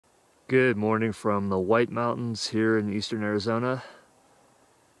Good morning from the White Mountains here in eastern Arizona.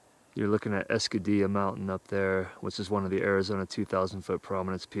 You're looking at Escudilla Mountain up there, which is one of the Arizona 2,000-foot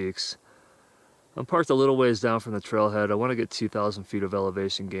prominence peaks. I'm parked a little ways down from the trailhead. I want to get 2,000 feet of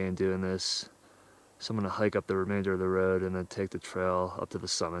elevation gain doing this. So I'm going to hike up the remainder of the road and then take the trail up to the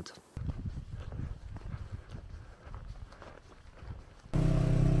summit.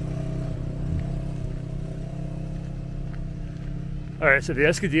 Alright, so the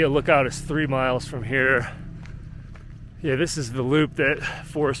Escudilla lookout is 3 miles from here. Yeah, this is the loop that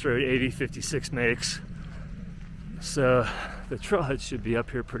Forest Road 8056 makes. So the trailhead should be up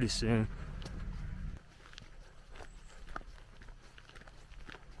here pretty soon.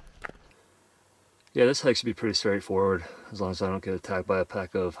 Yeah, this hike should be pretty straightforward as long as I don't get attacked by a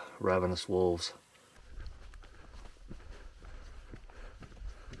pack of ravenous wolves.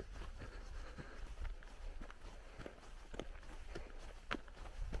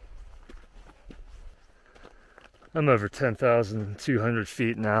 I'm over 10,200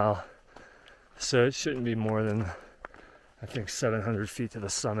 feet now, so it shouldn't be more than, I think, 700 feet to the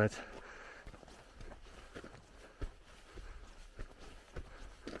summit.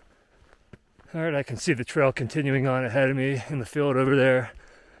 Alright, I can see the trail continuing on ahead of me in the field over there.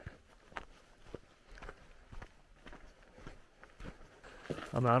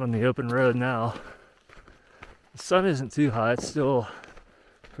 I'm out on the open road now. The sun isn't too high, it's still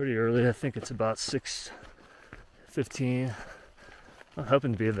pretty early. I think it's about 6:15. I'm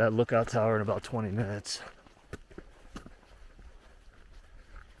hoping to be at that lookout tower in about 20 minutes.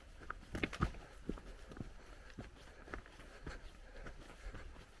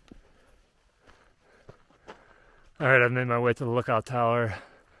 Alright, I've made my way to the lookout tower.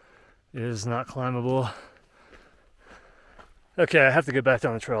 It is not climbable. Okay, I have to get back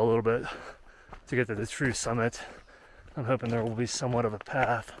down the trail a little bit to get to the true summit. I'm hoping there will be somewhat of a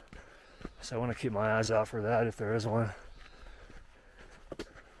path, so I want to keep my eyes out for that if there is one.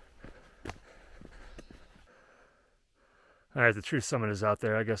 Alright, the true summit is out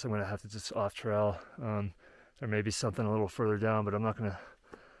there. I guess I'm going to have to just off trail. There may be something a little further down, but I'm not going to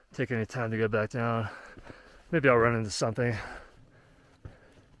take any time to go back down. Maybe I'll run into something.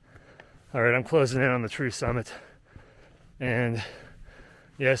 Alright, I'm closing in on the true summit. And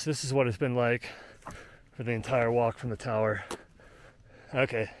yes, this is what it's been like for the entire walk from the tower.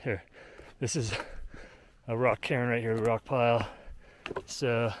 Okay, here. This is a rock cairn right here, the rock pile.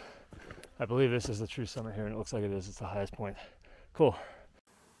 So I believe this is the true summit here, and it looks like it is. It's the highest point. Cool.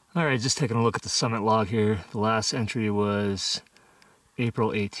 Alright, just taking a look at the summit log here. The last entry was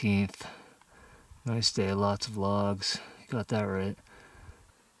April 18th. Nice day, lots of logs. You got that right.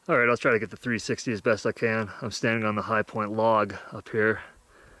 Alright, I'll try to get the 360 as best I can. I'm standing on the high point log up here.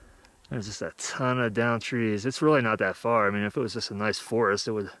 There's just a ton of down trees. It's really not that far. I mean, if it was just a nice forest,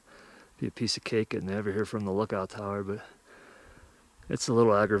 it would be a piece of cake getting over here from the lookout tower, but it's a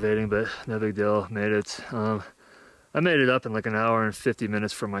little aggravating, but no big deal. Made it. I made it up in like an hour and 50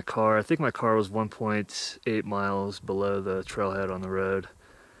 minutes from my car. I think my car was 1.8 miles below the trailhead on the road.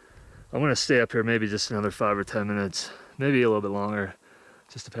 I'm going to stay up here maybe just another 5 or 10 minutes, maybe a little bit longer,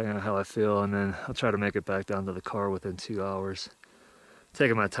 just depending on how I feel, and then I'll try to make it back down to the car within 2 hours.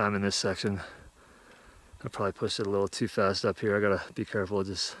 Taking my time in this section. I probably pushed it a little too fast up here. I gotta be careful.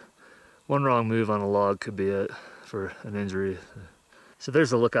 Just one wrong move on a log could be it for an injury. So there's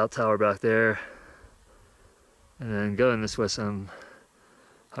the lookout tower back there, and then going this way some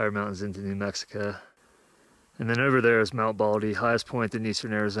higher mountains into New Mexico. And then over there is Mount Baldy, highest point in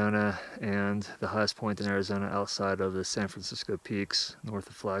eastern Arizona, and the highest point in Arizona outside of the San Francisco Peaks, north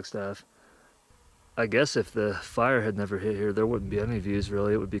of Flagstaff. I guess if the fire had never hit here, there wouldn't be any views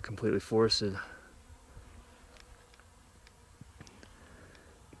really. It would be completely forested.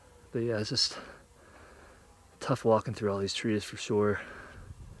 But yeah, it's just tough walking through all these trees for sure.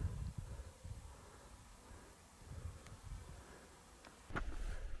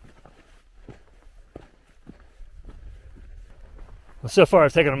 Well, so far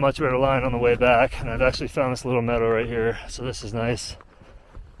I've taken a much better line on the way back, and I've actually found this little meadow right here, so this is nice.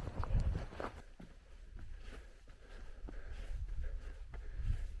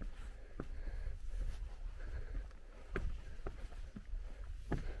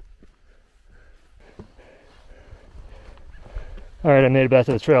 Alright, I made it back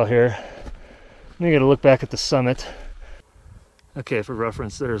to the trail here. I'm gonna get a look back at the summit. Okay, for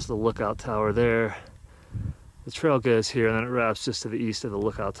reference, there's the lookout tower there. The trail goes here, and then it wraps just to the east of the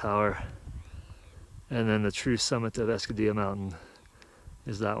lookout tower. And then the true summit of Escudilla Mountain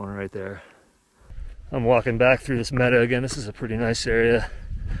is that one right there. I'm walking back through this meadow again. This is a pretty nice area.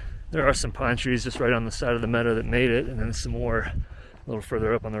 There are some pine trees just right on the side of the meadow that made it, and then some more a little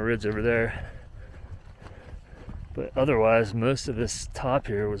further up on the ridge over there. But otherwise, most of this top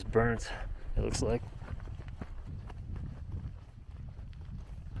here was burnt, it looks like.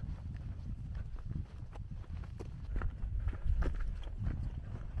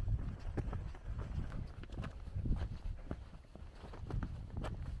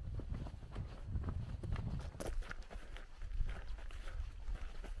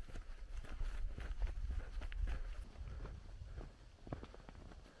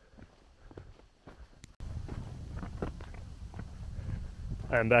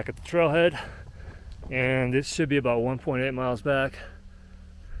 I'm back at the trailhead, and it should be about 1.8 miles back.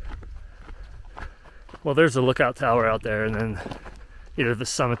 Well, there's a lookout tower out there, and then either the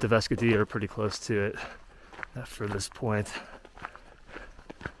summit of Escudilla or pretty close to it at furthest point.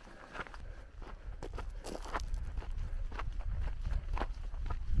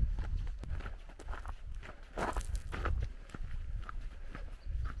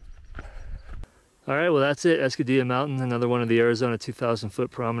 All right, well that's it, Escudilla Mountain, another one of the Arizona 2,000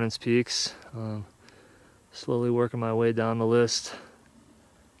 foot prominence peaks. Slowly working my way down the list.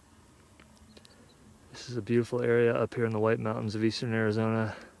 This is a beautiful area up here in the White Mountains of eastern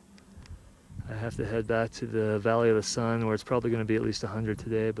Arizona. I have to head back to the Valley of the Sun where it's probably going to be at least 100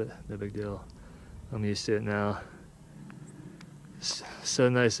 today, but no big deal. I'm used to it now. It's so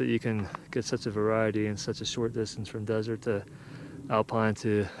nice that you can get such a variety in such a short distance, from desert to alpine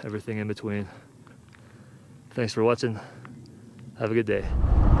to everything in between. Thanks for watching. Have a good day.